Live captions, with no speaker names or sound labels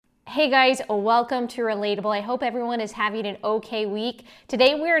Hey guys, welcome to Relatable. I hope everyone is having an okay week.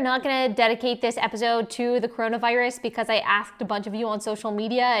 Today we are not going to dedicate this episode to the coronavirus because I asked a bunch of you on social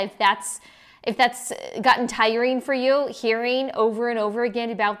media if that's gotten tiring for you, hearing over and over again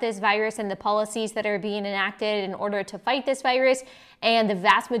about this virus and the policies that are being enacted in order to fight this virus. And the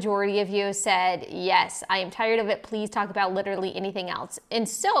vast majority of you said, yes, I am tired of it. Please talk about literally anything else. And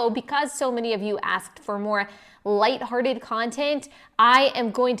so, because so many of you asked for more lighthearted content, I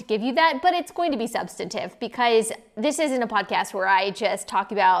am going to give you that, but it's going to be substantive because this isn't a podcast where I just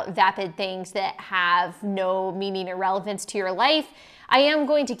talk about vapid things that have no meaning or relevance to your life. I am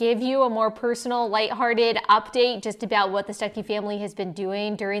going to give you a more personal, lighthearted update just about what the Stuckey family has been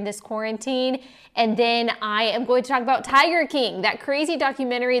doing during this quarantine. And then I am going to talk about Tiger King, that crazy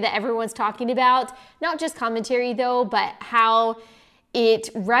documentary that everyone's talking about. Not just commentary though, but how it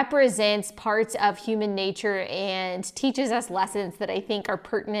represents parts of human nature and teaches us lessons that I think are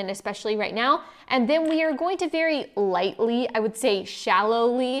pertinent, especially right now. And then we are going to very lightly, I would say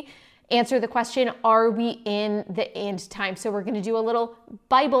shallowly, answer the question, are we in the end time? So we're going to do a little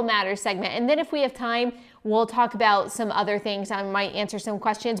Bible Matters segment. And then if we have time, we'll talk about some other things. I might answer some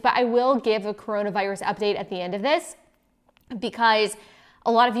questions, but I will give a coronavirus update at the end of this because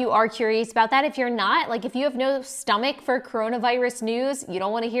a lot of you are curious about that. If you're not, like if you have no stomach for coronavirus news, you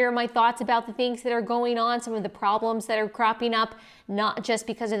don't want to hear my thoughts about the things that are going on, some of the problems that are cropping up, not just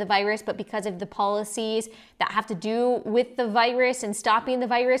because of the virus, but because of the policies that have to do with the virus and stopping the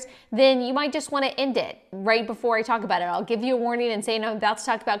virus, then you might just want to end it right before I talk about it. I'll give you a warning and say, I'm about to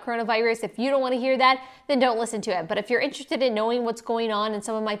talk about coronavirus. If you don't want to hear that, then don't listen to it. But if you're interested in knowing what's going on and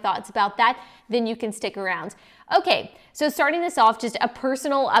some of my thoughts about that, then you can stick around. Okay, so starting this off, just a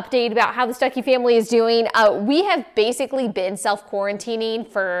personal update about how the Stuckey family is doing. We have basically been self-quarantining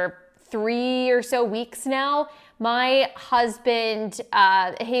for 3 or so weeks now. My husband,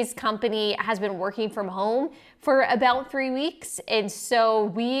 his company has been working from home for about 3 weeks. And so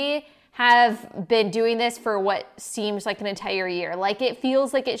we have been doing this for what seems like an entire year. Like it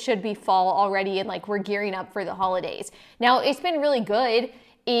feels like it should be fall already and like we're gearing up for the holidays. Now it's been really good.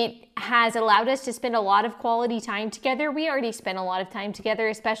 It has allowed us to spend a lot of quality time together. We already spent a lot of time together,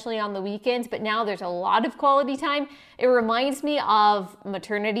 especially on the weekends, but now there's a lot of quality time. It reminds me of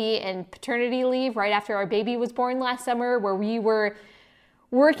maternity and paternity leave right after our baby was born last summer, where we were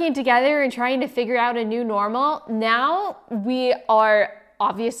working together and trying to figure out a new normal. Now we are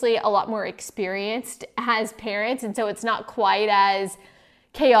obviously a lot more experienced as parents, and so it's not quite as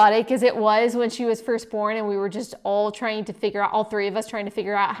chaotic as it was when she was first born and we were just all trying to figure out, all three of us trying to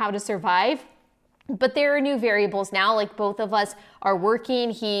figure out how to survive. But there are new variables now, like both of us are working.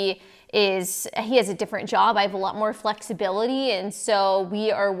 He has a different job. I have a lot more flexibility. And so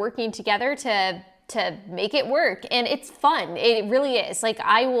we are working together to make it work. And it's fun. It really is. Like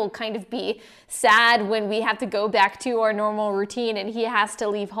I will kind of be sad when we have to go back to our normal routine and he has to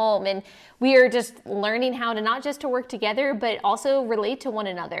leave home. And we are just learning how to not just to work together, but also relate to one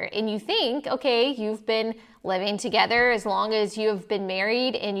another. And you think, okay, you've been living together as long as you have been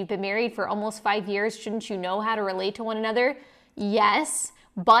married and you've been married for almost 5 years. Shouldn't you know how to relate to one another? Yes.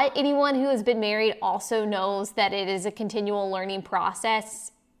 But anyone who has been married also knows that it is a continual learning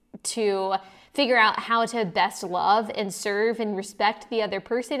process to figure out how to best love and serve and respect the other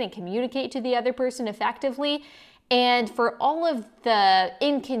person and communicate to the other person effectively. And for all of the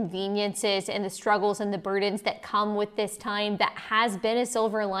inconveniences and the struggles and the burdens that come with this time, that has been a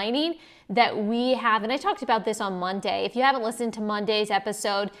silver lining that we have. And I talked about this on Monday. If you haven't listened to Monday's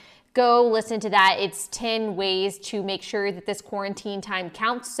episode, go listen to that. It's 10 ways to make sure that this quarantine time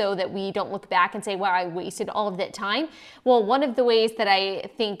counts so that we don't look back and say, wow, I wasted all of that time. Well, one of the ways that I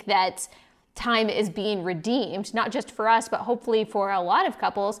think that time is being redeemed, not just for us, but hopefully for a lot of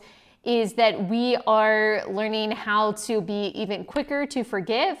couples, is that we are learning how to be even quicker to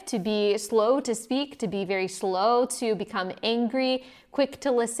forgive, to be slow to speak, to be very slow to become angry, quick to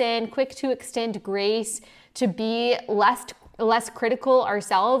listen, quick to extend grace, to be less critical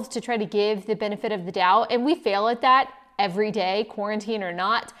ourselves, to try to give the benefit of the doubt. And we fail at that every day, quarantine or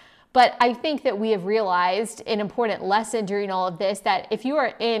not. But I think that we have realized an important lesson during all of this, that if you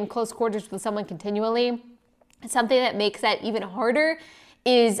are in close quarters with someone continually, something that makes that even harder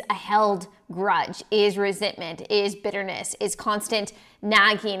is a held grudge, is resentment, is bitterness, is constant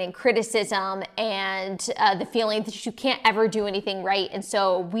nagging and criticism and the feeling that you can't ever do anything right. And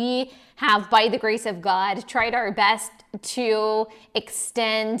so we have, by the grace of God, tried our best to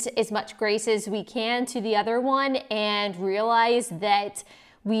extend as much grace as we can to the other one and realize that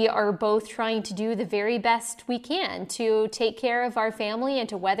we are both trying to do the very best we can to take care of our family and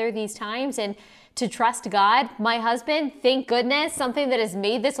to weather these times and to trust God. My husband, thank goodness, something that has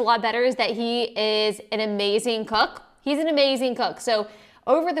made this a lot better is that he is an amazing cook. He's an amazing cook. So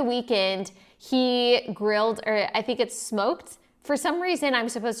over the weekend, he grilled, or I think it's smoked. For some reason, I'm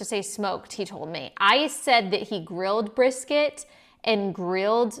supposed to say smoked, he told me. I said that he grilled brisket and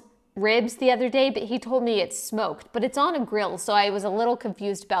grilled ribs the other day, but he told me it's smoked, but it's on a grill, so I was a little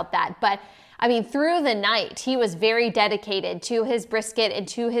confused about that. But I mean, through the night, he was very dedicated to his brisket and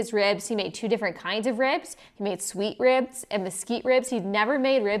to his ribs. He made 2 different kinds of ribs. He made sweet ribs and mesquite ribs. He'd never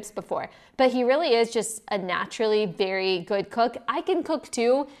made ribs before, but he really is just a naturally very good cook. I can cook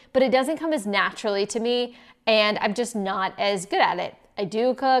too, but it doesn't come as naturally to me, and I'm just not as good at it. I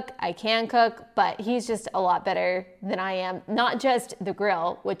do cook, I can cook, but he's just a lot better than I am. Not just the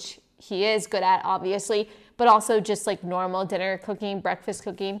grill, which he is good at, obviously, but also just like normal dinner cooking, breakfast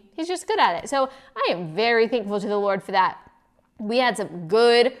cooking. He's just good at it. So I am very thankful to the Lord for that. We had some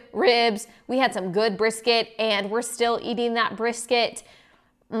good ribs, we had some good brisket, and we're still eating that brisket.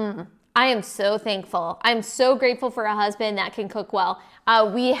 I am so thankful. I'm so grateful for a husband that can cook well.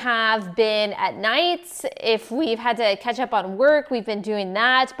 We have been at nights, if we've had to catch up on work, we've been doing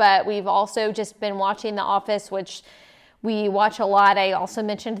that, but we've also just been watching The Office, which we watch a lot. I also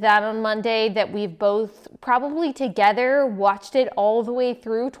mentioned that on Monday, that we've both probably together watched it all the way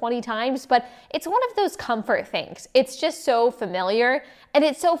through 20 times, but it's one of those comfort things. It's just so familiar, and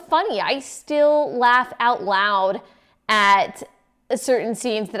it's so funny. I still laugh out loud at certain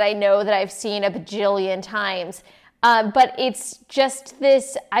scenes that I know that I've seen a bajillion times. But it's just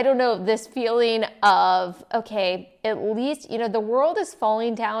this, I don't know, this feeling of, okay, at least, the world is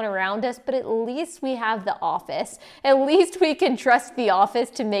falling down around us, but at least we have The Office. At least we can trust The Office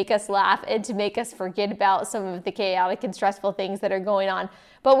to make us laugh and to make us forget about some of the chaotic and stressful things that are going on.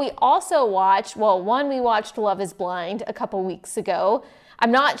 But we also watched, we watched Love is Blind a couple weeks ago.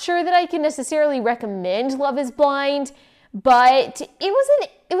 I'm not sure that I can necessarily recommend Love is Blind, but it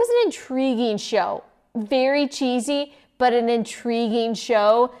was an intriguing show. Very cheesy, but an intriguing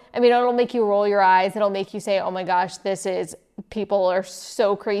show. I mean, it'll make you roll your eyes. It'll make you say, oh my gosh, people are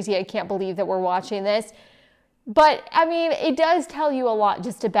so crazy. I can't believe that we're watching this. But I mean, it does tell you a lot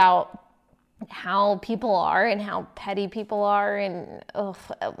just about how people are and how petty people are. And oh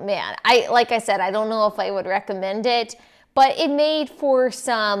man, like I said, I don't know if I would recommend it, but it made for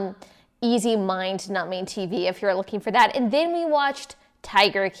some easy mind-numbing TV if you're looking for that. And then we watched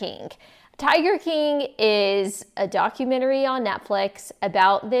Tiger King. Tiger King is a documentary on Netflix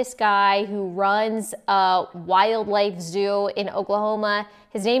about this guy who runs a wildlife zoo in Oklahoma.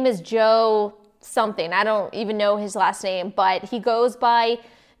 His name is Joe something. I don't even know his last name, but he goes by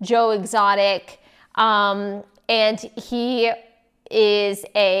Joe Exotic. And he is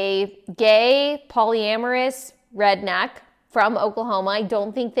a gay, polyamorous redneck from Oklahoma. I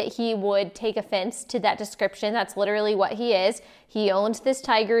don't think that he would take offense to that description. That's literally what he is. He owns this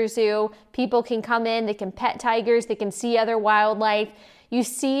tiger zoo. People can come in, they can pet tigers, they can see other wildlife. You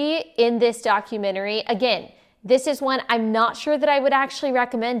see in this documentary, again, this is one I'm not sure that I would actually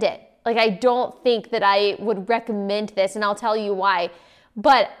recommend it. Like, I don't think that I would recommend this, and I'll tell you why.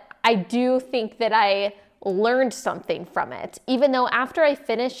 But I do think that I learned something from it. Even though after I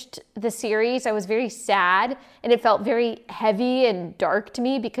finished the series, I was very sad and it felt very heavy and dark to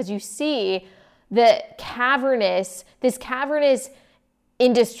me, because you see this cavernous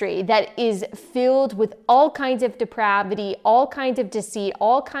industry that is filled with all kinds of depravity, all kinds of deceit,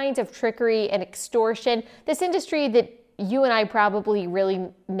 all kinds of trickery and extortion. This industry that you and I probably really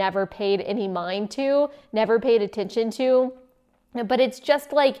never paid any mind to, never paid attention to, but it's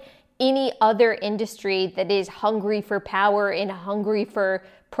just like any other industry that is hungry for power and hungry for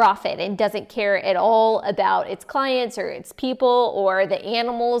profit and doesn't care at all about its clients or its people or the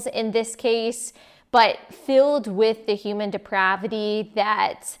animals in this case, but filled with the human depravity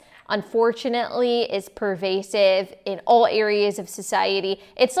that unfortunately is pervasive in all areas of society.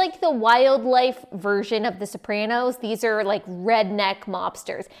 It's like the wildlife version of The Sopranos. These are like redneck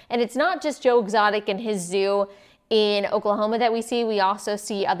mobsters. And it's not just Joe Exotic and his zoo in Oklahoma that we see. We also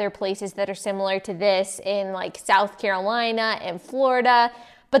see other places that are similar to this in like South Carolina and Florida.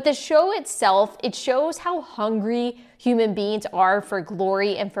 But the show itself, it shows how hungry human beings are for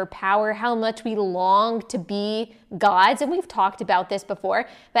glory and for power, how much we long to be gods. And we've talked about this before,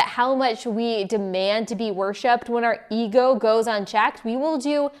 but how much we demand to be worshiped. When our ego goes unchecked, we will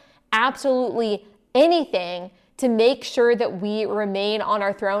do absolutely anything to make sure that we remain on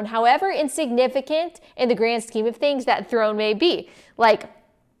our throne, however insignificant in the grand scheme of things that throne may be. Like,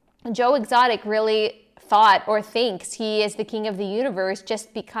 Joe Exotic really thought or thinks he is the king of the universe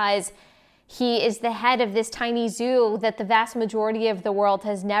just because he is the head of this tiny zoo that the vast majority of the world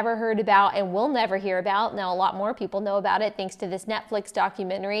has never heard about and will never hear about. Now, a lot more people know about it thanks to this Netflix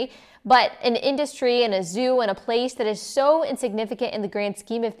documentary, but an industry and a zoo and a place that is so insignificant in the grand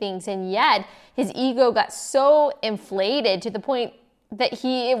scheme of things, and yet his ego got so inflated to the point that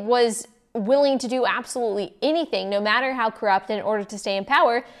he was willing to do absolutely anything, no matter how corrupt, in order to stay in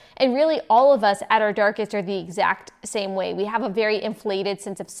power. And really, all of us at our darkest are the exact same way. We have a very inflated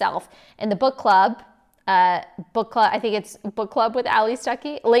sense of self. And the book club, I think it's book club with Ali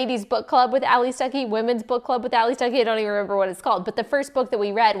Stuckey, ladies book club with Ali Stuckey, women's book club with Ali Stuckey. I don't even remember what it's called. But the first book that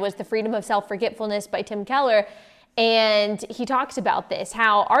we read was The Freedom of Self-Forgetfulness by Tim Keller. And he talks about this,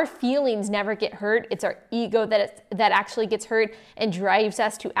 how our feelings never get hurt. It's our ego that actually gets hurt and drives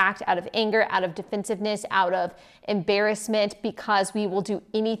us to act out of anger, out of defensiveness, out of embarrassment, because we will do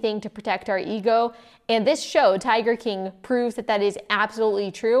anything to protect our ego. And this show, Tiger King, proves that that is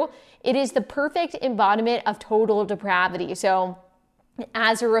absolutely true. It is the perfect embodiment of total depravity. So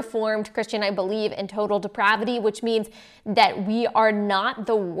as a Reformed Christian, I believe in total depravity, which means that we are not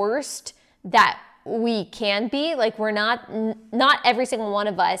the worst that we can be. Like, we're not every single one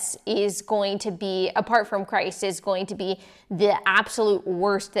of us is going to be, apart from Christ, is going to be the absolute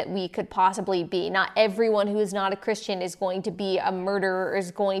worst that we could possibly be. Not everyone who is not a Christian is going to be a murderer, is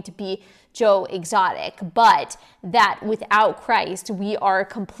going to be Joe Exotic, but that without Christ, we are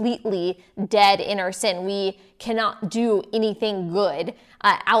completely dead in our sin. We cannot do anything good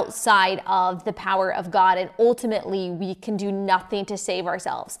outside of the power of God, and ultimately we can do nothing to save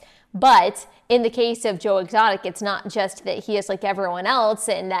ourselves. But in the case of Joe Exotic, it's not just that he is like everyone else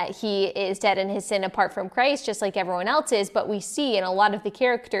and that he is dead in his sin apart from Christ, just like everyone else is. But we see in a lot of the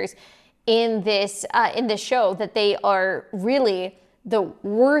characters in this show that they are really the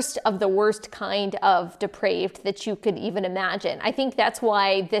worst of the worst kind of depraved that you could even imagine. I think that's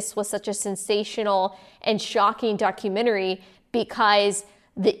why this was such a sensational and shocking documentary, because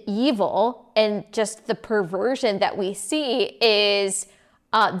the evil and just the perversion that we see is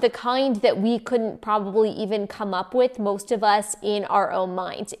the kind that we couldn't probably even come up with, most of us, in our own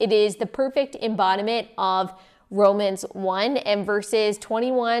minds. It is the perfect embodiment of Romans 1, and verses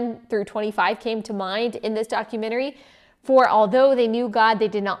 21 through 25 came to mind in this documentary. For although they knew God, they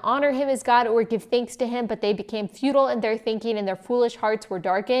did not honor him as God or give thanks to him, but they became futile in their thinking, and their foolish hearts were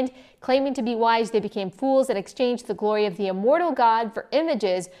darkened. Claiming to be wise, they became fools and exchanged the glory of the immortal God for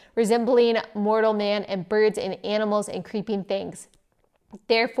images resembling mortal man and birds and animals and creeping things.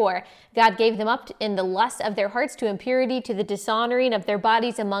 Therefore, God gave them up in the lust of their hearts to impurity, to the dishonoring of their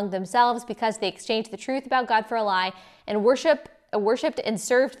bodies among themselves, because they exchanged the truth about God for a lie, and worshipped and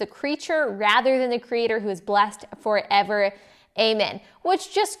served the creature rather than the Creator, who is blessed forever. Amen.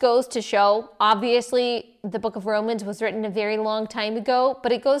 Which just goes to show, obviously, the book of Romans was written a very long time ago,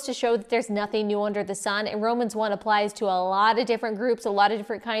 but it goes to show that there's nothing new under the sun. And Romans 1 applies to a lot of different groups, a lot of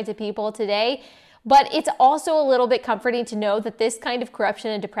different kinds of people today. But it's also a little bit comforting to know that this kind of corruption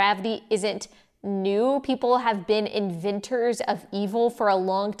and depravity isn't new. People have been inventors of evil for a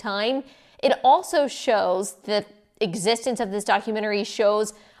long time. It also shows, the existence of this documentary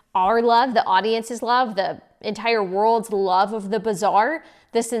shows our love, the audience's love, the entire world's love of the bizarre,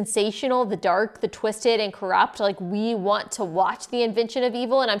 the sensational, the dark, the twisted and corrupt. Like, we want to watch the invention of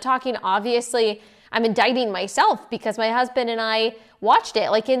evil. And I'm talking, obviously, I'm indicting myself because my husband and I watched it.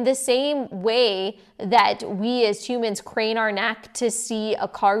 Like, in the same way that we as humans crane our neck to see a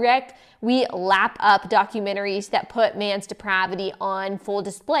car wreck, we lap up documentaries that put man's depravity on full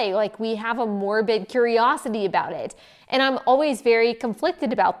display. Like, we have a morbid curiosity about it. And I'm always very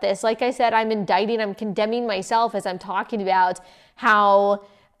conflicted about this. Like I said, I'm condemning myself as I'm talking about how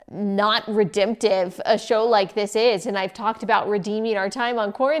not redemptive a show like this is. And I've talked about redeeming our time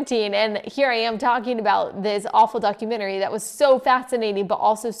on quarantine, and here I am talking about this awful documentary that was so fascinating but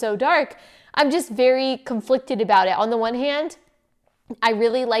also so dark. I'm just very conflicted about it. On the one hand, I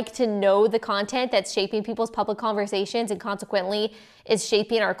really like to know the content that's shaping people's public conversations and consequently is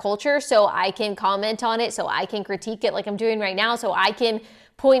shaping our culture, so I can comment on it, so I can critique it like I'm doing right now, so I can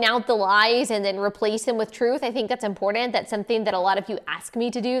point out the lies and then replace them with truth. I think that's important. That's something that a lot of you ask me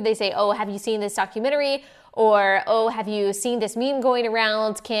to do. They say, oh, have you seen this documentary? Or, oh, have you seen this meme going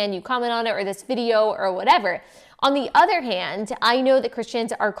around? Can you comment on it, or this video, or whatever? On the other hand, I know that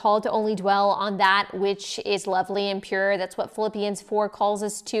Christians are called to only dwell on that which is lovely and pure. That's what Philippians 4 calls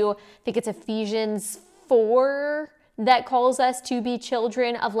us to. I think it's Ephesians 4 that calls us to be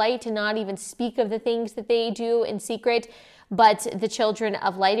children of light, to not even speak of the things that they do in secret. but the children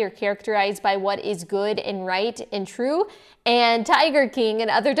of light are characterized by what is good and right and true. And Tiger King and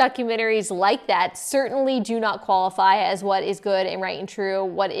other documentaries like that certainly do not qualify as what is good and right and true,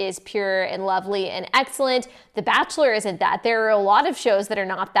 what is pure and lovely and excellent. The Bachelor isn't that. There are a lot of shows that are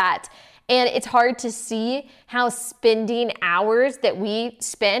not that. And it's hard to see how spending hours that we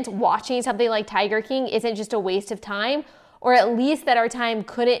spent watching something like Tiger King isn't just a waste of time, or at least that our time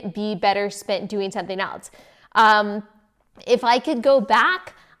couldn't be better spent doing something else. If I could go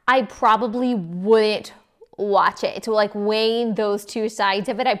back, I probably wouldn't watch it. So like weighing those two sides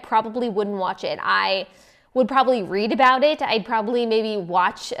of it, I probably wouldn't watch it. I would probably read about it. I'd probably maybe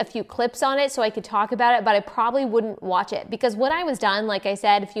watch a few clips on it so I could talk about it, but I probably wouldn't watch it because when I was done, like I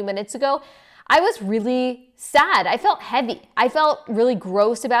said a few minutes ago, I was really sad. I felt heavy. I felt really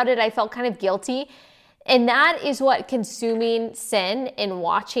gross about it. I felt kind of guilty. And that is what consuming sin and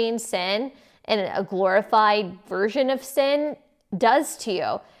watching sin and a glorified version of sin does to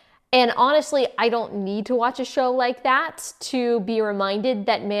you. And honestly, I don't need to watch a show like that to be reminded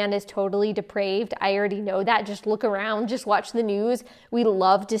that man is totally depraved. I already know that. Just look around, just watch the news. We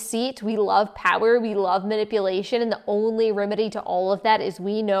love deceit, we love power, we love manipulation, and the only remedy to all of that is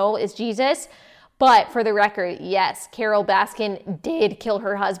Jesus. But for the record, yes, Carole Baskin did kill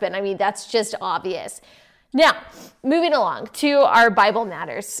her husband. I mean, that's just obvious. Now, moving along to our Bible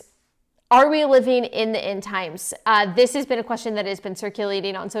matters. Are we living in the end times? This has been a question that has been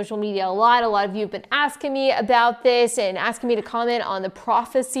circulating on social media a lot. A lot of you have been asking me about this and asking me to comment on the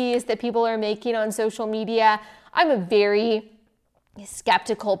prophecies that people are making on social media. I'm a very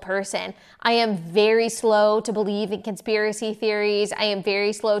skeptical person. I am very slow to believe in conspiracy theories. I am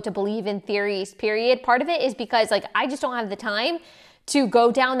very slow to believe in theories, period. Part of it is because I just don't have the time to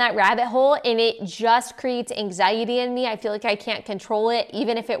go down that rabbit hole, and it just creates anxiety in me. I feel like I can't control it.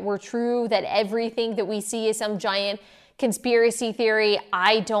 Even if it were true that everything that we see is some giant conspiracy theory,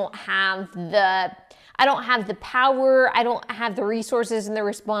 I don't have the power, I don't have the resources and the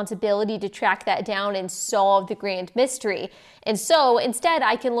responsibility to track that down and solve the grand mystery. And so instead,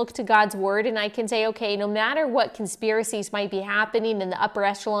 I can look to God's word and I can say, okay, no matter what conspiracies might be happening in the upper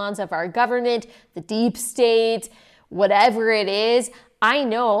echelons of our government, the deep state, whatever it is, I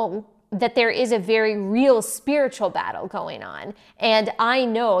know that there is a very real spiritual battle going on. And I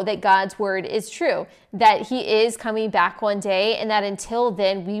know that God's word is true, that he is coming back one day, and that until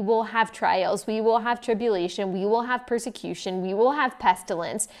then, we will have trials, we will have tribulation, we will have persecution, we will have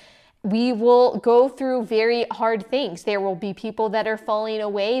pestilence. We will go through very hard things. There will be people that are falling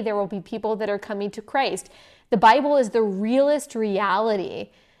away. There will be people that are coming to Christ. The Bible is the realest reality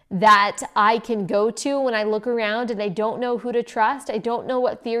that I can go to when I look around and I don't know who to trust. I don't know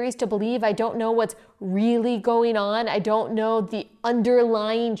what theories to believe. I don't know what's really going on. I don't know the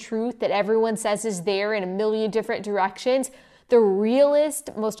underlying truth that everyone says is there in a million different directions. The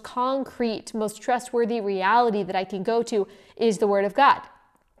realest, most concrete, most trustworthy reality that I can go to is the Word of God.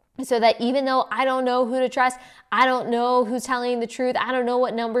 So that even though I don't know who to trust, I don't know who's telling the truth, I don't know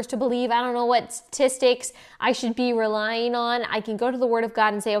what numbers to believe, I don't know what statistics I should be relying on, I can go to the Word of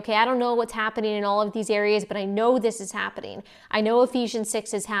God and say, okay, I don't know what's happening in all of these areas, but I know this is happening. I know Ephesians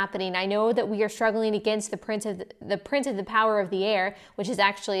 6 is happening. I know that we are struggling against the prince of the power of the air, which is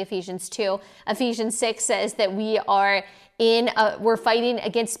actually Ephesians 2. Ephesians 6 says that we're fighting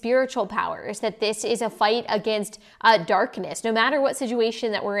against spiritual powers, that this is a fight against darkness, no matter what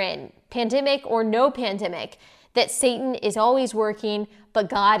situation that we're in, pandemic or no pandemic, that Satan is always working, but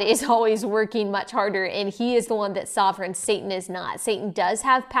God is always working much harder, and he is the one that's sovereign. Satan is not. Satan does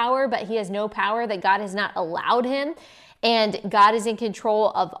have power, but he has no power that God has not allowed him, and God is in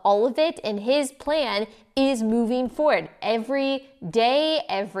control of all of it, and his plan is moving forward. Every day,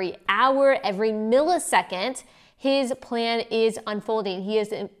 every hour, every millisecond, his plan is unfolding. He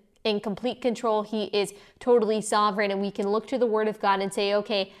is in complete control. He is totally sovereign. And we can look to the Word of God and say,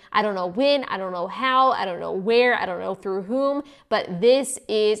 okay, I don't know when, I don't know how, I don't know where, I don't know through whom, but this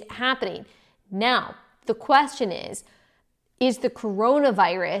is happening. Now, the question is the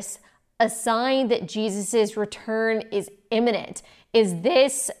coronavirus a sign that Jesus' return is imminent? Is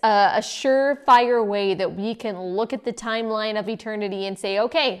this a surefire way that we can look at the timeline of eternity and say,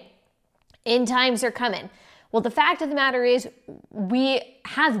 okay, end times are coming? Well, the fact of the matter is we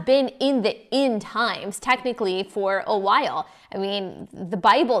have been in the end times technically for a while. I mean, the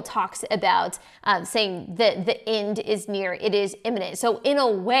Bible talks about saying that the end is near, it is imminent. So in a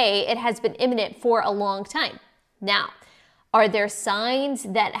way, it has been imminent for a long time. Now, are there signs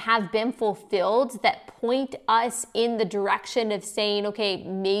that have been fulfilled that point us in the direction of saying, okay,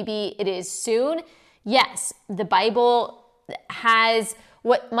 maybe it is soon? Yes, the Bible has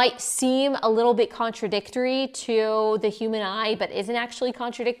what might seem a little bit contradictory to the human eye, but isn't actually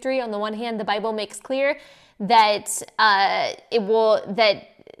contradictory. On the one hand, the Bible makes clear that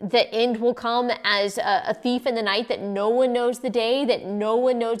the end will come as a thief in the night, that no one knows the day, that no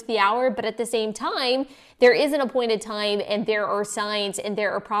one knows the hour, but at the same time, there is an appointed time, and there are signs and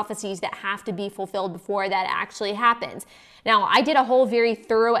there are prophecies that have to be fulfilled before that actually happens. Now, I did a whole very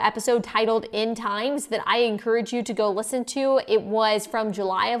thorough episode titled End Times that I encourage you to go listen to. It was from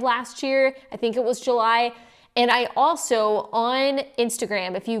July of last year. I think it was July. And I also, on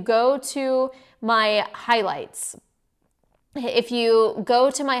Instagram, if you go to my highlights,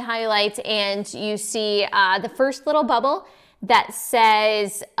 and you see the first little bubble that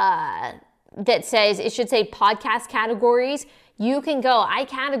says it should say podcast categories, you can go. I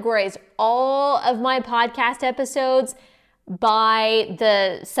categorize all of my podcast episodes by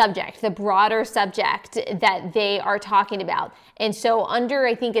the subject, the broader subject that they are talking about. And so under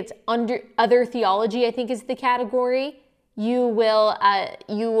other theology, I think is the category, you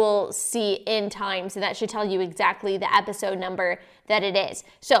will see End Times, and that should tell you exactly the episode number that it is.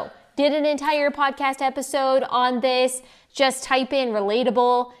 So did an entire podcast episode on this. Just type in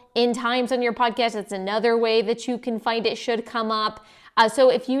relatable End Times on your podcast. That's another way that you can find it, should come up.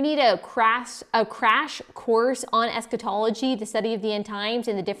 So if you need a crash course on eschatology, the study of the end times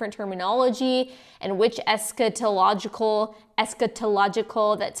and the different terminology and which eschatological,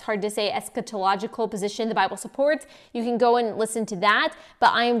 that's hard to say, eschatological position the Bible supports, you can go and listen to that.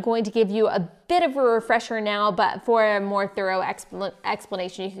 But I am going to give you a bit of a refresher now, but for a more thorough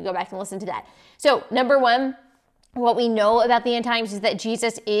explanation, you can go back and listen to that. So number one, what we know about the end times is that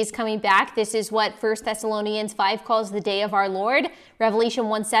Jesus is coming back. This is what 1 Thessalonians 5 calls the day of our Lord. Revelation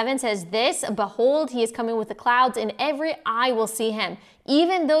 1:7 says this, "Behold, he is coming with the clouds, and every eye will see him,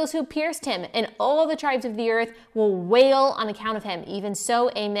 even those who pierced him, and all the tribes of the earth will wail on account of him. Even so,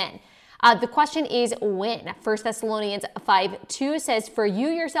 amen." The question is when. 1 Thessalonians 5:2 says, "For you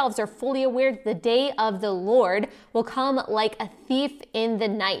yourselves are fully aware that the day of the Lord will come like a thief in the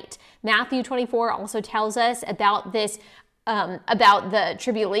night." Matthew 24 also tells us about this, about the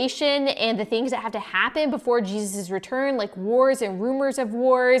tribulation and the things that have to happen before Jesus' return, like wars and rumors of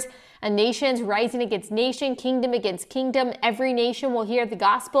wars, nations rising against nation, kingdom against kingdom. Every nation will hear the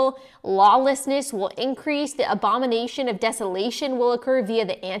gospel. Lawlessness will increase. The abomination of desolation will occur via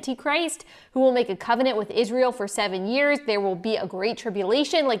the Antichrist, who will make a covenant with Israel for 7 years. There will be a great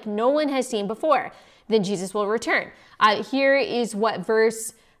tribulation like no one has seen before. Then Jesus will return. Here is what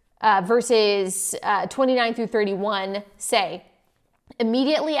verses 29 through 31 say.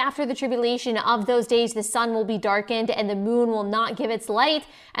 "Immediately after the tribulation of those days, the sun will be darkened, and the moon will not give its light,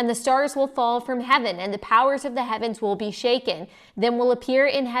 and the stars will fall from heaven, and the powers of the heavens will be shaken. Then will appear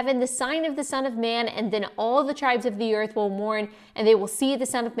in heaven the sign of the Son of Man, and then all the tribes of the earth will mourn, and they will see the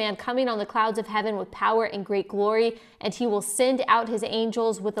Son of Man coming on the clouds of heaven with power and great glory, and he will send out his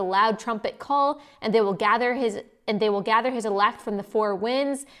angels with a loud trumpet call, and they will gather his elect from the four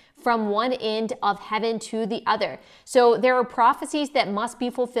winds, from one end of heaven to the other." So there are prophecies that must be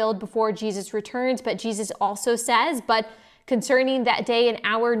fulfilled before Jesus returns, but Jesus also says, "But concerning that day and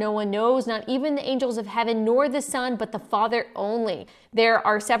hour, no one knows, not even the angels of heaven, nor the Son, but the Father only." There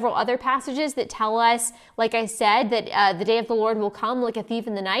are several other passages that tell us, like I said, that the day of the Lord will come like a thief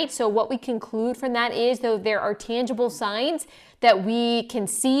in the night. So what we conclude from that is, though there are tangible signs that we can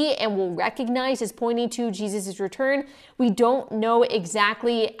see and will recognize as pointing to Jesus' return, we don't know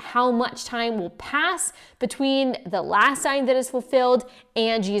exactly how much time will pass between the last sign that is fulfilled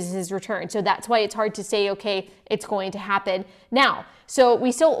and Jesus' return. So that's why it's hard to say, okay, it's going to happen now. So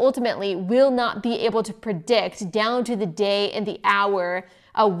we still ultimately will not be able to predict down to the day and the hour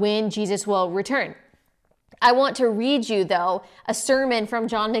when Jesus will return. I want to read you, though, a sermon from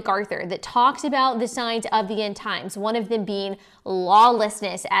John MacArthur that talks about the signs of the end times, one of them being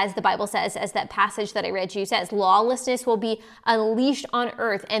lawlessness, as the Bible says, as that passage that I read you says. Lawlessness will be unleashed on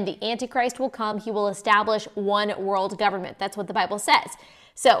earth, and the Antichrist will come. He will establish one world government. That's what the Bible says.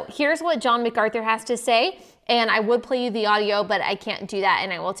 So here's what John MacArthur has to say, and I would play you the audio, but I can't do that,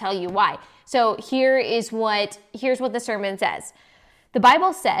 and I will tell you why. So here's what the sermon says. "The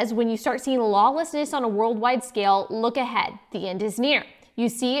Bible says when you start seeing lawlessness on a worldwide scale, look ahead. The end is near. You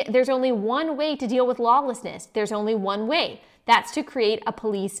see, there's only one way to deal with lawlessness. There's only one way. That's to create a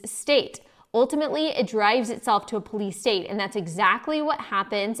police state. Ultimately, it drives itself to a police state, and that's exactly what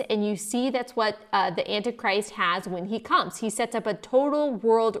happens. And you see that's what the Antichrist has when he comes. He sets up a total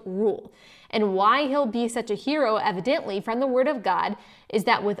world rule. And why he'll be such a hero, evidently, from the Word of God, is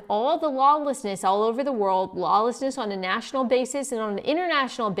that with all the lawlessness all over the world, lawlessness on a national basis and on an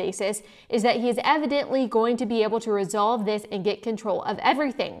international basis, is that he is evidently going to be able to resolve this and get control of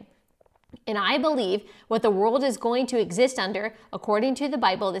everything. And I believe what the world is going to exist under, according to the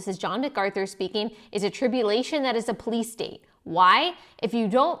Bible, this is John MacArthur speaking, is a tribulation that is a police state. Why? If you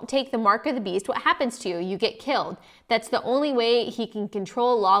don't take the mark of the beast, what happens to you? You get killed. That's the only way he can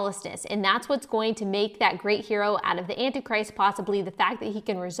control lawlessness. And that's what's going to make that great hero out of the Antichrist, possibly the fact that he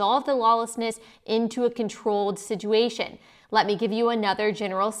can resolve the lawlessness into a controlled situation. Let me give you another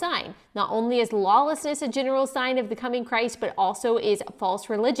general sign. Not only is lawlessness a general sign of the coming Christ, but also is false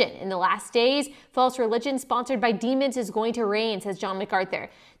religion. In the last days, false religion sponsored by demons is going to reign, says John MacArthur.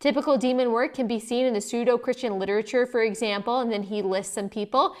 Typical demon work can be seen in the pseudo-Christian literature, for example, and then he lists some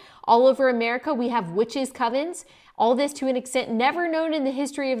people. All over America, we have witches' covens. All this to an extent never known in the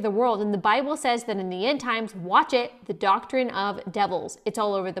history of the world. And the Bible says that in the end times, watch it, the doctrine of devils. It's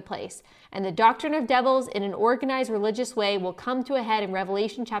all over the place. And the doctrine of devils in an organized religious way will come to a head in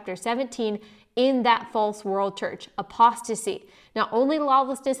Revelation chapter 17 in that false world church. Apostasy. Not only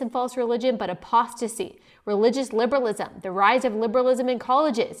lawlessness and false religion, but apostasy. Religious liberalism. The rise of liberalism in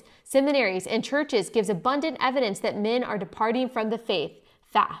colleges, seminaries, and churches gives abundant evidence that men are departing from the faith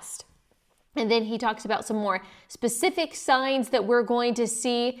fast. And then he talks about some more specific signs that we're going to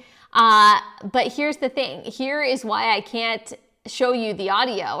see. But here's the thing. Here is why I can't show you the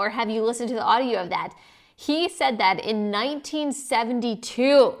audio or have you listen to the audio of that. He said that in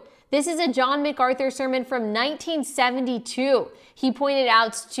 1972. This is a John MacArthur sermon from 1972. He pointed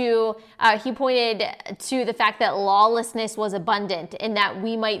to the fact that lawlessness was abundant and that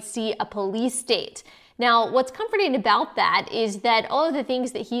we might see a police state. Now, what's comforting about that is that all of the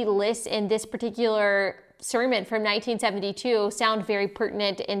things that he lists in this particular sermon from 1972 sound very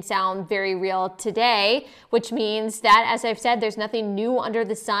pertinent and sound very real today, which means that, as I've said, there's nothing new under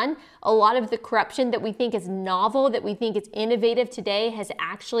the sun. A lot of the corruption that we think is novel, that we think is innovative today, has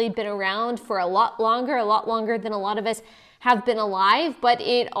actually been around for a lot longer than a lot of us have been alive, but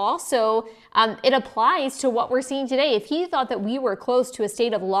it also, it applies to what we're seeing today. If he thought that we were close to a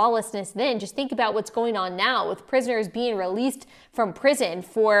state of lawlessness then, just think about what's going on now with prisoners being released from prison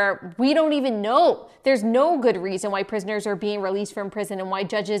for, we don't even know. There's no good reason why prisoners are being released from prison and why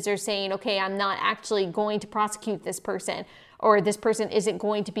judges are saying, okay, I'm not actually going to prosecute this person, or this person isn't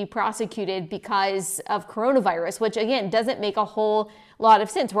going to be prosecuted because of coronavirus, which again, doesn't make a whole lot of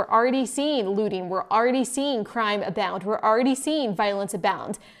sense. We're already seeing looting. We're already seeing crime abound. We're already seeing violence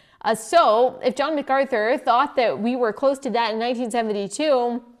abound. So if John MacArthur thought that we were close to that in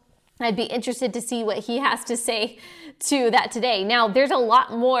 1972, I'd be interested to see what he has to say to that today. Now, there's a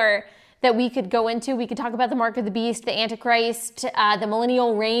lot more that we could go into. We could talk about the mark of the beast, the Antichrist, the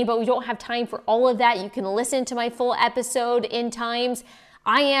millennial reign, but we don't have time for all of that. You can listen to my full episode in times.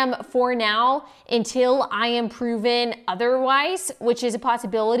 I am, for now, until I am proven otherwise, which is a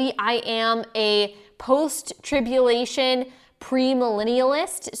possibility, I am a post-tribulation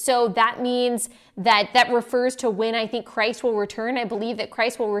premillennialist. So that means that refers to when I think Christ will return. I believe that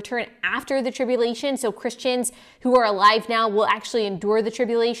Christ will return after the tribulation. So Christians who are alive now will actually endure the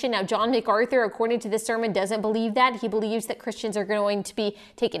tribulation. Now, John MacArthur, according to this sermon, doesn't believe that. He believes that Christians are going to be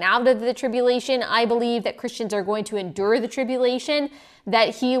taken out of the tribulation. I believe that Christians are going to endure the tribulation,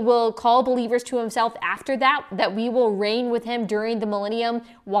 that he will call believers to himself after that, that we will reign with him during the millennium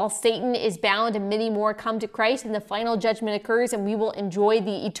while Satan is bound and many more come to Christ and the final judgment occurs and we will enjoy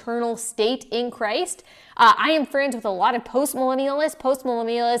the eternal state in Christ. I am friends with a lot of post-millennialists.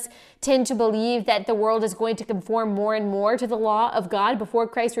 Post-millennialists tend to believe that the world is going to conform more and more to the law of God before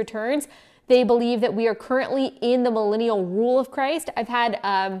Christ returns. They believe that we are currently in the millennial rule of Christ. I've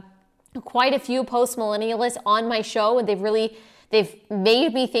had quite a few post-millennialists on my show and they've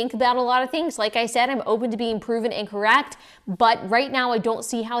made me think about a lot of things. Like I said, I'm open to being proven incorrect, but right now I don't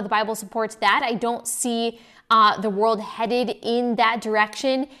see how the Bible supports that. I don't see the world headed in that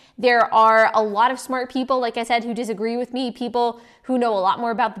direction. There are a lot of smart people, like I said, who disagree with me, people who know a lot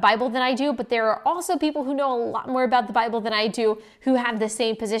more about the Bible than I do, but there are also people who know a lot more about the Bible than I do who have the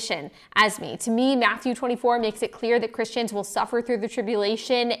same position as me. To me, Matthew 24 makes it clear that Christians will suffer through the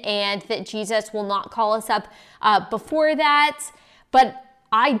tribulation and that Jesus will not call us up before that. But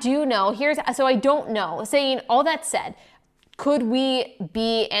I do know, so I don't know. Saying all that said, Could we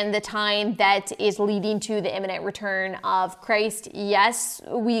be in the time that is leading to the imminent return of Christ? Yes,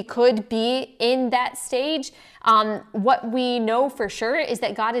 we could be in that stage. What we know for sure is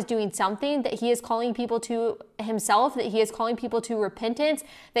that God is doing something, that he is calling people to himself, that he is calling people to repentance,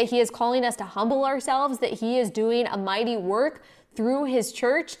 that he is calling us to humble ourselves, that he is doing a mighty work through his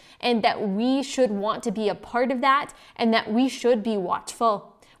church, and that we should want to be a part of that, and that we should be watchful.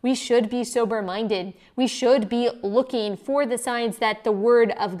 We should be sober-minded. We should be looking for the signs that the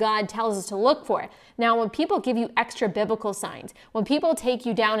Word of God tells us to look for. Now, when people give you extra biblical signs, when people take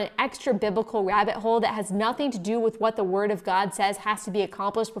you down an extra biblical rabbit hole that has nothing to do with what the Word of God says has to be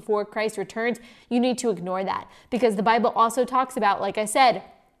accomplished before Christ returns, you need to ignore that. Because the Bible also talks about, like I said,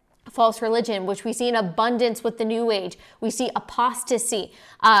 false religion, which we see in abundance with the New Age. We see apostasy.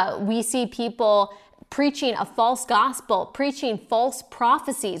 We see people preaching a false gospel, preaching false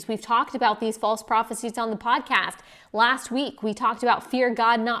prophecies. We've talked about these false prophecies on the podcast. Last week, we talked about fear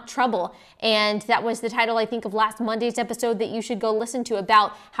God, not trouble. And that was the title, I think, of last Monday's episode that you should go listen to,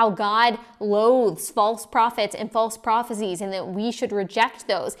 about how God loathes false prophets and false prophecies, and that we should reject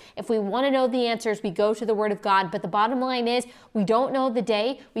those. If we want to know the answers, we go to the Word of God. But the bottom line is, we don't know the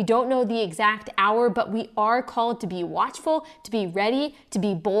day, we don't know the exact hour, but we are called to be watchful, to be ready, to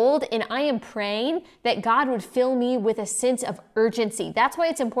be bold. And I am praying that God would fill me with a sense of urgency. That's why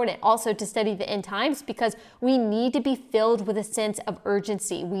it's important also to study the end times, because we need to be filled with a sense of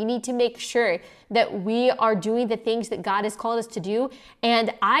urgency. We need to make sure that we are doing the things that God has called us to do.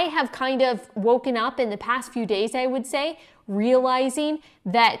 And I have kind of woken up in the past few days, I would say, realizing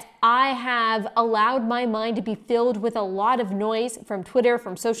that I have allowed my mind to be filled with a lot of noise from Twitter,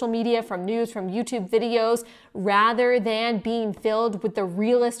 from social media, from news, from YouTube videos, rather than being filled with the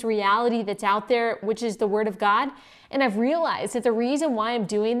realist reality that's out there, which is the Word of God. And I've realized that the reason why I'm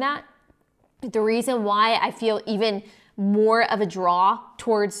doing that, the reason why I feel even more of a draw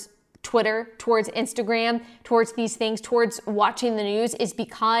towards Twitter, towards Instagram, towards these things, towards watching the news, is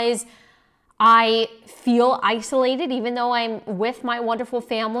because I feel isolated, even though I'm with my wonderful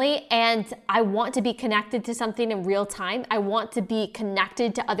family, and I want to be connected to something in real time. I want to be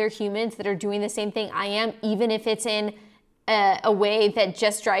connected to other humans that are doing the same thing I am, even if it's in a way that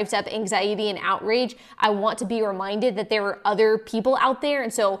just drives up anxiety and outrage. I want to be reminded that there are other people out there.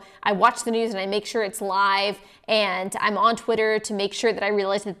 And so I watch the news and I make sure it's live, and I'm on Twitter to make sure that I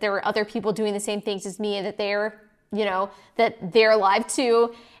realize that there are other people doing the same things as me, and that they're, that they're alive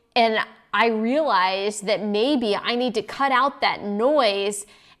too. And I realized that maybe I need to cut out that noise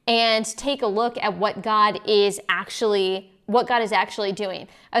and take a look at what God is actually doing.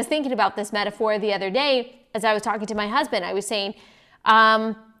 I was thinking about this metaphor the other day as I was talking to my husband. I was saying,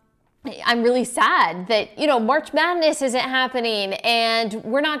 I'm really sad that, March Madness isn't happening, and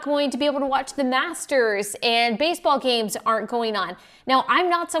we're not going to be able to watch the Masters, and baseball games aren't going on. Now, I'm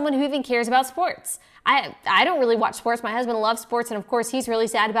not someone who even cares about sports. I don't really watch sports. My husband loves sports, and of course he's really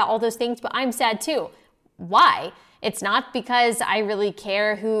sad about all those things, but I'm sad too. Why? It's not because I really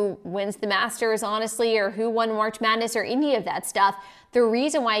care who wins the Masters, honestly, or who won March Madness or any of that stuff. The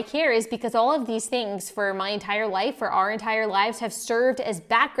reason why I care is because all of these things for my entire life, for our entire lives, have served as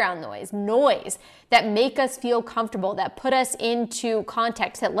background noise that make us feel comfortable, that put us into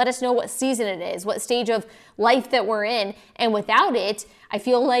context, that let us know what season it is, what stage of life that we're in. And without it, I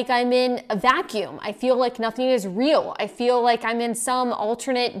feel like I'm in a vacuum. I feel like nothing is real. I feel like I'm in some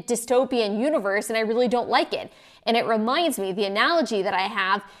alternate dystopian universe, and I really don't like it. And it reminds me, the analogy that I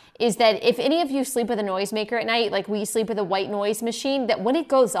have is that if any of you sleep with a noisemaker at night, like we sleep with a white noise machine, that when it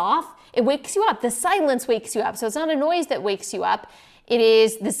goes off, it wakes you up. The silence wakes you up. So it's not a noise that wakes you up. It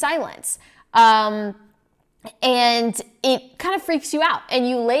is the silence. And it kind of freaks you out. And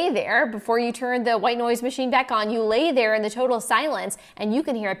you lay there before you turn the white noise machine back on. You lay there in the total silence, and you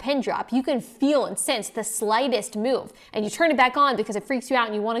can hear a pin drop. You can feel and sense the slightest move. And you turn it back on because it freaks you out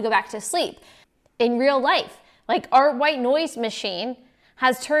and you want to go back to sleep. In real life, like our white noise machine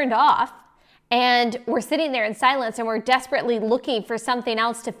has turned off, and we're sitting there in silence, and we're desperately looking for something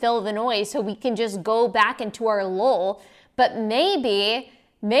else to fill the noise so we can just go back into our lull. But maybe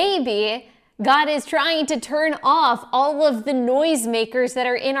God is trying to turn off all of the noisemakers that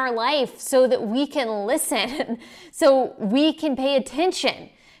are in our life so that we can listen, so we can pay attention.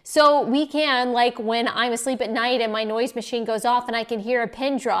 So we can, like when I'm asleep at night and my noise machine goes off and I can hear a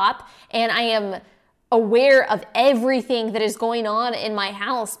pin drop, and I am aware of everything that is going on in my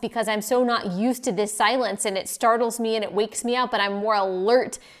house because I'm so not used to this silence, and it startles me and it wakes me up, and I'm more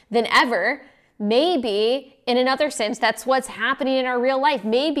alert than ever. maybe in another sense, that's what's happening in our real life.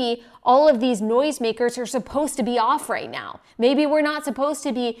 Maybe all of these noisemakers are supposed to be off right now. Maybe we're not supposed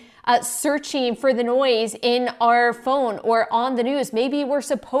to be searching for the noise in our phone or on the news. Maybe we're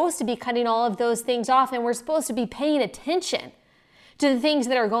supposed to be cutting all of those things off, and we're supposed to be paying attention to the things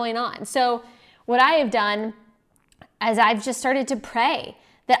that are going on. So what I have done is I've just started to pray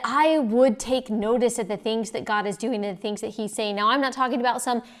that I would take notice of the things that God is doing and the things that he's saying. Now, I'm not talking about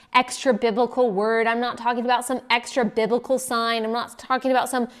some extra biblical word. I'm not talking about some extra biblical sign. I'm not talking about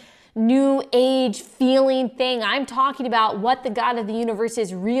some new age feeling thing. I'm talking about what the God of the universe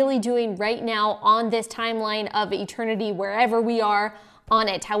is really doing right now on this timeline of eternity, wherever we are on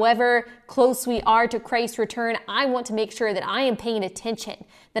it. However close we are to Christ's return, I want to make sure that I am paying attention,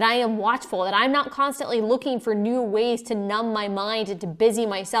 that I am watchful, that I'm not constantly looking for new ways to numb my mind and to busy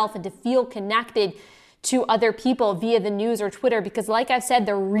myself and to feel connected to other people via the news or Twitter. Because like I've said,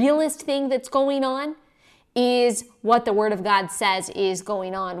 the realest thing that's going on is what the Word of God says is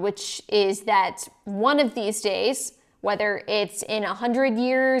going on, which is that one of these days, whether it's in 100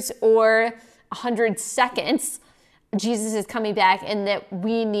 years or 100 seconds, Jesus is coming back, and that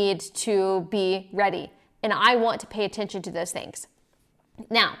we need to be ready. And I want to pay attention to those things.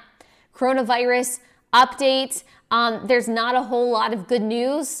 Now, coronavirus update. There's not a whole lot of good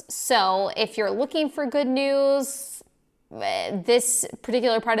news. So if you're looking for good news, this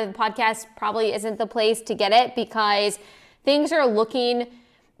particular part of the podcast probably isn't the place to get it, because things are looking,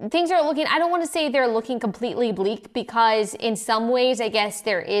 I don't want to say they're looking completely bleak, because in some ways, I guess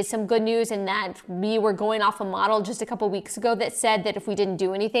there is some good news in that we were going off a model just a couple weeks ago that said that if we didn't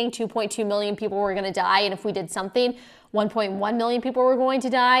do anything, 2.2 million people were going to die. And if we did something, 1.1 million people were going to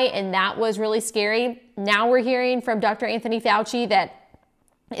die. And that was really scary. Now we're hearing from Dr. Anthony Fauci that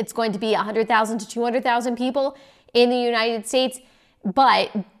it's going to be 100,000 to 200,000 people in the United States.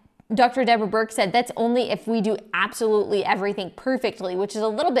 But Dr. Deborah Birx said that's only if we do absolutely everything perfectly, which is a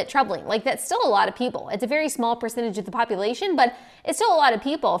little bit troubling. Like, that's still a lot of people. It's a very small percentage of the population, but it's still a lot of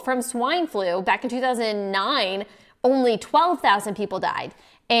people. From swine flu back in 2009, only 12,000 people died.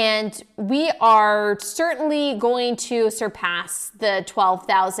 And we are certainly going to surpass the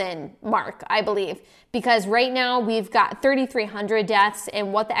 12,000 mark, I believe, because right now we've got 3,300 deaths.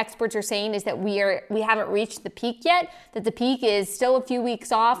 And what the experts are saying is that we haven't reached the peak yet, that the peak is still a few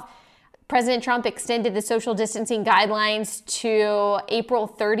weeks off. President Trump extended the social distancing guidelines to April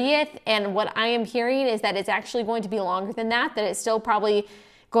 30th. And what I am hearing is that it's actually going to be longer than that it's still probably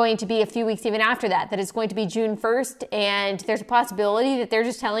going to be a few weeks even after that it's going to be June 1st. And there's a possibility that they're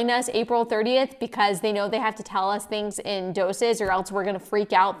just telling us April 30th because they know they have to tell us things in doses, or else we're going to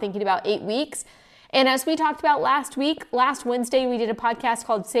freak out thinking about 8 weeks. And as we talked about last Wednesday, we did a podcast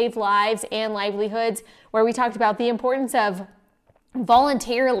called Save Lives and Livelihoods, where we talked about the importance of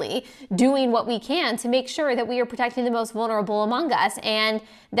voluntarily doing what we can to make sure that we are protecting the most vulnerable among us and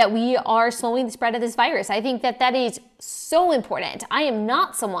that we are slowing the spread of this virus. I think that is so important. I am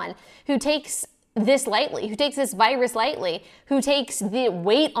not someone who takes this lightly, who takes this virus lightly, who takes the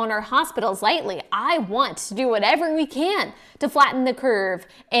weight on our hospitals lightly. I want to do whatever we can to flatten the curve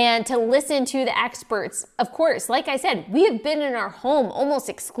and to listen to the experts. Of course, like I said, we have been in our home almost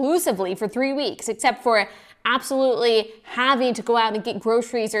exclusively for 3 weeks, except for absolutely having to go out and get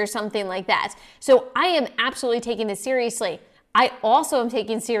groceries or something like that. So I am absolutely taking this seriously. I also am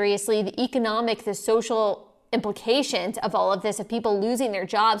taking seriously the economic, the social implications of all of this, of people losing their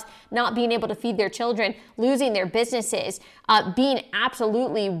jobs, not being able to feed their children, losing their businesses, being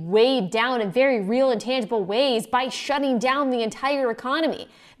absolutely weighed down in very real and tangible ways by shutting down the entire economy.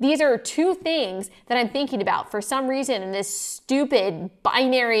 These are two things that I'm thinking about for some reason in this stupid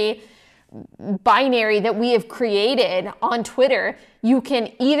binary that we have created on Twitter. You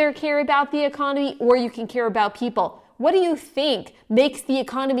can either care about the economy or you can care about people. What do you think makes the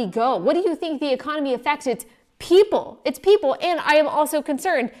economy go? What do you think the economy affects? It's people. It's people. And I am also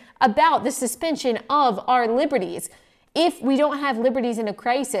concerned about the suspension of our liberties. If we don't have liberties in a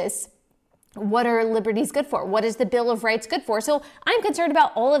crisis, what are liberties good for? What is the Bill of Rights good for? So I'm concerned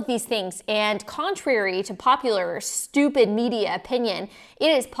about all of these things. And contrary to popular, stupid media opinion, it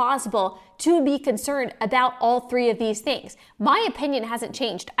is possible to be concerned about all three of these things. My opinion hasn't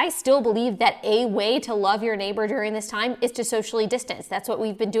changed. I still believe that a way to love your neighbor during this time is to socially distance. That's what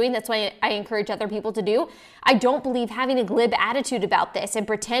we've been doing. That's why I encourage other people to do. I don't believe having a glib attitude about this and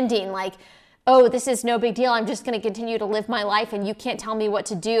pretending like, oh, this is no big deal, I'm just going to continue to live my life and you can't tell me what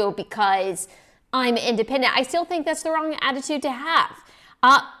to do because I'm independent. I still think that's the wrong attitude to have.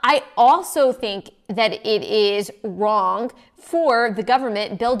 I also think that it is wrong for the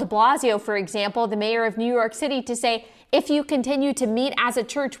government, Bill de Blasio, for example, the mayor of New York City, to say If you continue to meet as a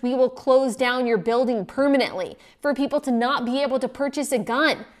church, we will close down your building permanently for people to not be able to purchase a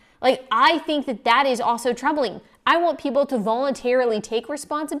gun. Like, I think that that is also troubling. I want people to voluntarily take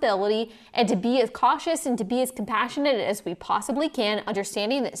responsibility and to be as cautious and to be as compassionate as we possibly can,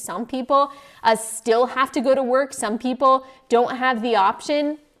 understanding that some people still have to go to work. Some people don't have the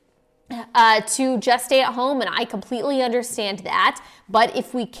option to just stay at home, and I completely understand that. But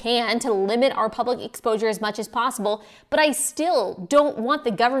if we can, to limit our public exposure as much as possible. But I still don't want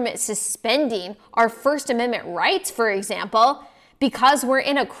the government suspending our First Amendment rights, for example, because we're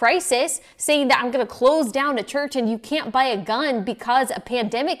in a crisis, saying that I'm going to close down a church and you can't buy a gun because a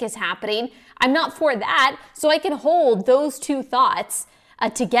pandemic is happening. I'm not for that. So I can hold those two thoughts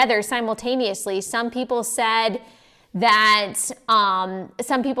together simultaneously. Some people said that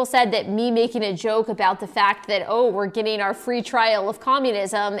me making a joke about the fact that, oh, we're getting our free trial of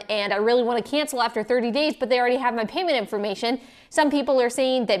communism and I really want to cancel after 30 days, but they already have my payment information. Some people are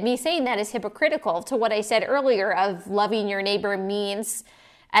saying that me saying that is hypocritical to what I said earlier of loving your neighbor means,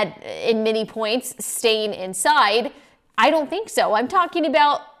 in many points, staying inside. I don't think so. I'm talking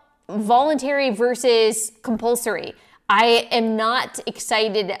about voluntary versus compulsory. I am not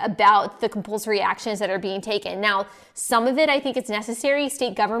excited about the compulsory actions that are being taken. Now, some of it I think it's necessary.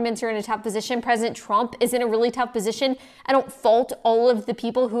 State governments are in a tough position. President Trump is in a really tough position. I don't fault all of the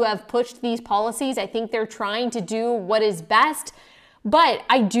people who have pushed these policies. I think they're trying to do what is best. But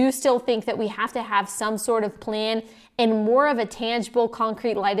I do still think that we have to have some sort of plan and more of a tangible,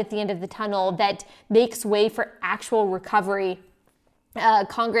 concrete light at the end of the tunnel that makes way for actual recovery.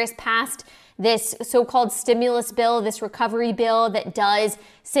 Congress passed this so-called stimulus bill, this recovery bill that does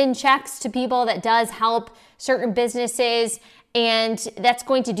send checks to people, that does help certain businesses, and that's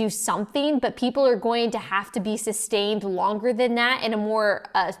going to do something, but people are going to have to be sustained longer than that in a more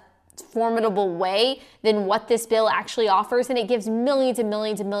formidable way than what this bill actually offers. And it gives millions and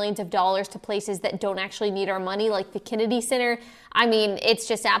millions and millions of dollars to places that don't actually need our money, like the Kennedy Center. I mean, it's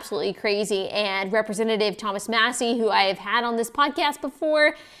just absolutely crazy. And Representative Thomas Massie, who I have had on this podcast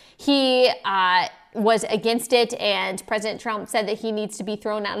before, he was against it, and President Trump said that he needs to be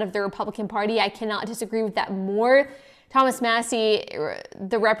thrown out of the Republican Party. I cannot disagree with that more. Thomas Massie,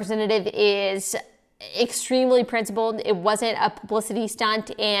 the representative, is extremely principled. It wasn't a publicity stunt,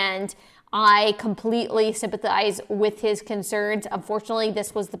 and I completely sympathize with his concerns. Unfortunately,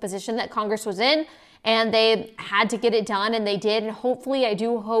 this was the position that Congress was in, and they had to get it done, and they did. And hopefully, I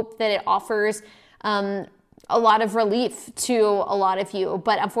do hope that it offers a lot of relief to a lot of you.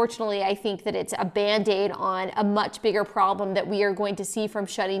 But unfortunately, I think that it's a Band-Aid on a much bigger problem that we are going to see from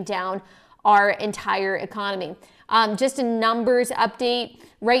shutting down our entire economy. Just a numbers update.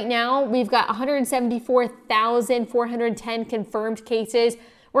 Right now, we've got 174,410 confirmed cases.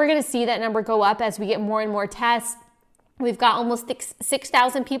 We're going to see that number go up as we get more and more tests. We've got almost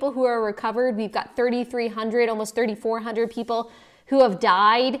 6,000 people who are recovered. We've got 3,300, almost 3,400 people who have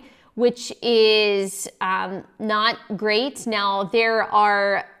died, which is not great. Now,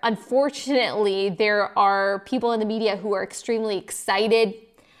 unfortunately, there are people in the media who are extremely excited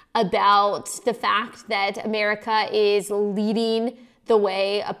about the fact that America is leading the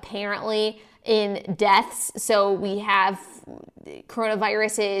way, apparently, in deaths. So we have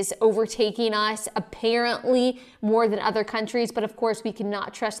coronavirus is overtaking us, apparently more than other countries. But of course, we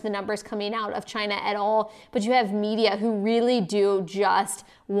cannot trust the numbers coming out of China at all. But you have media who really do just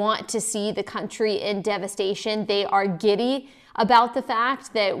want to see the country in devastation. They are giddy about the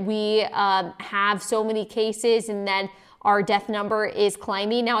fact that we have so many cases and that our death number is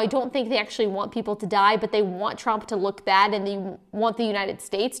climbing. Now, I don't think they actually want people to die, but they want Trump to look bad, and they want the United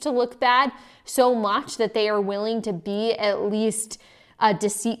States to look bad so much that they are willing to be at least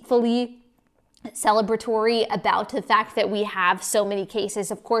deceitfully celebratory about the fact that we have so many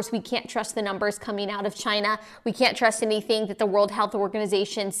cases. Of course, we can't trust the numbers coming out of China. We can't trust anything that the World Health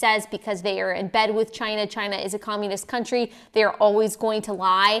Organization says because they are in bed with China. China is a communist country. They are always going to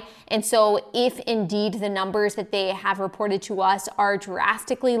lie. And so if indeed the numbers that they have reported to us are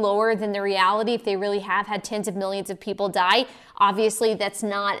drastically lower than the reality, if they really have had tens of millions of people die, obviously that's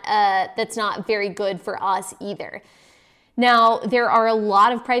not very good for us either. Now, there are a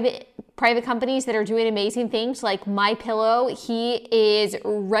lot of private companies that are doing amazing things, like MyPillow. He is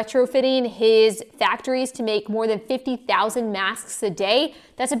retrofitting his factories to make more than 50,000 masks a day.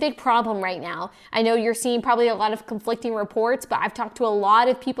 That's a big problem right now. I know you're seeing probably a lot of conflicting reports, but I've talked to a lot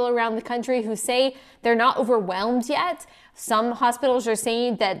of people around the country who say they're not overwhelmed yet. Some hospitals are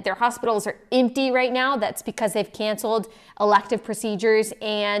saying that their hospitals are empty right now. That's because they've canceled elective procedures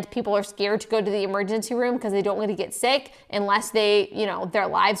and people are scared to go to the emergency room because they don't want to get sick unless their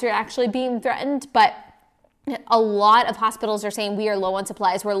lives are actually being threatened. But A lot of hospitals are saying we are low on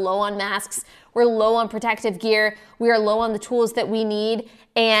supplies, we're low on masks, we're low on protective gear, we are low on the tools that we need.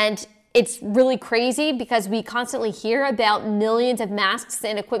 And it's really crazy because we constantly hear about millions of masks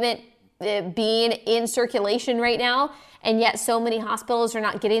and equipment being in circulation right now, and yet so many hospitals are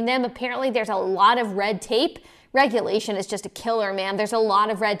not getting them. Apparently there's a lot of red tape. Regulation is just a killer, man. There's a lot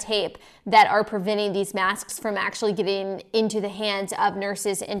of red tape that are preventing these masks from actually getting into the hands of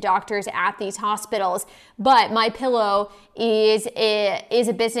nurses and doctors at these hospitals. But MyPillow is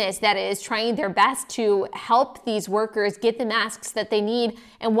a business that is trying their best to help these workers get the masks that they need.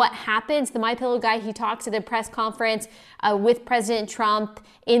 And what happens, the MyPillow guy, he talks at a press conference with President Trump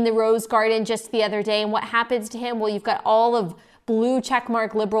in the Rose Garden just the other day. And what happens to him? Well, you've got all of blue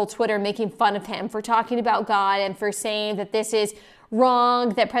checkmark liberal Twitter making fun of him for talking about God and for saying that this is wrong,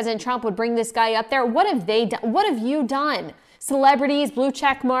 that President Trump would bring this guy up there. What have they done? What have you done? Celebrities, blue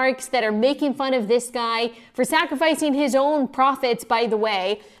check marks that are making fun of this guy for sacrificing his own profits, by the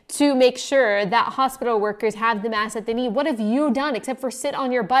way, to make sure that hospital workers have the masks that they need. What have you done except for sit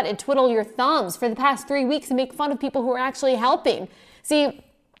on your butt and twiddle your thumbs for the past 3 weeks and make fun of people who are actually helping? See,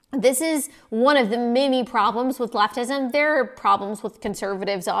 this is one of the many problems with leftism. There are problems with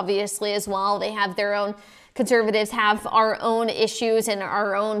conservatives, obviously, as well. They have their own, conservatives have our own issues and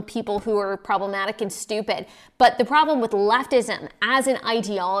our own people who are problematic and stupid. But the problem with leftism as an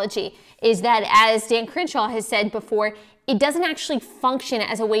ideology is that, as Dan Crenshaw has said before, it doesn't actually function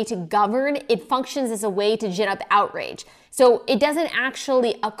as a way to govern. It functions as a way to gin up outrage. So it doesn't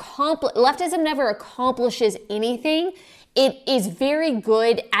actually accomplish, leftism never accomplishes anything. It is very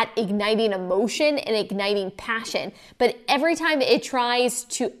good at igniting emotion and igniting passion, but every time it tries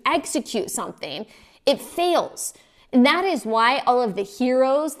to execute something, it fails. And that is why all of the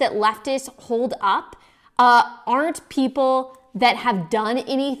heroes that leftists hold up aren't people that have done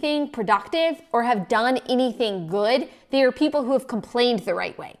anything productive or have done anything good. They are people who have complained the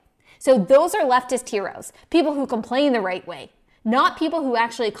right way. So those are leftist heroes, people who complain the right way, not people who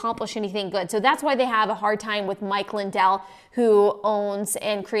actually accomplish anything good. So that's why they have a hard time with Mike Lindell, who owns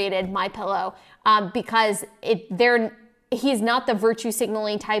and created MyPillow, because he's not the virtue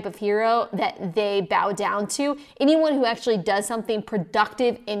signaling type of hero that they bow down to. Anyone who actually does something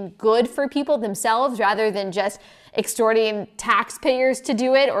productive and good for people themselves, rather than just extorting taxpayers to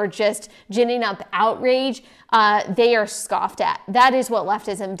do it or just ginning up outrage, they are scoffed at. That is what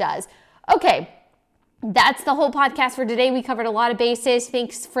leftism does. Okay. That's the whole podcast for today. We covered a lot of bases.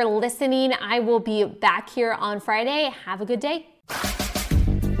 Thanks for listening. I will be back here on Friday. Have a good day.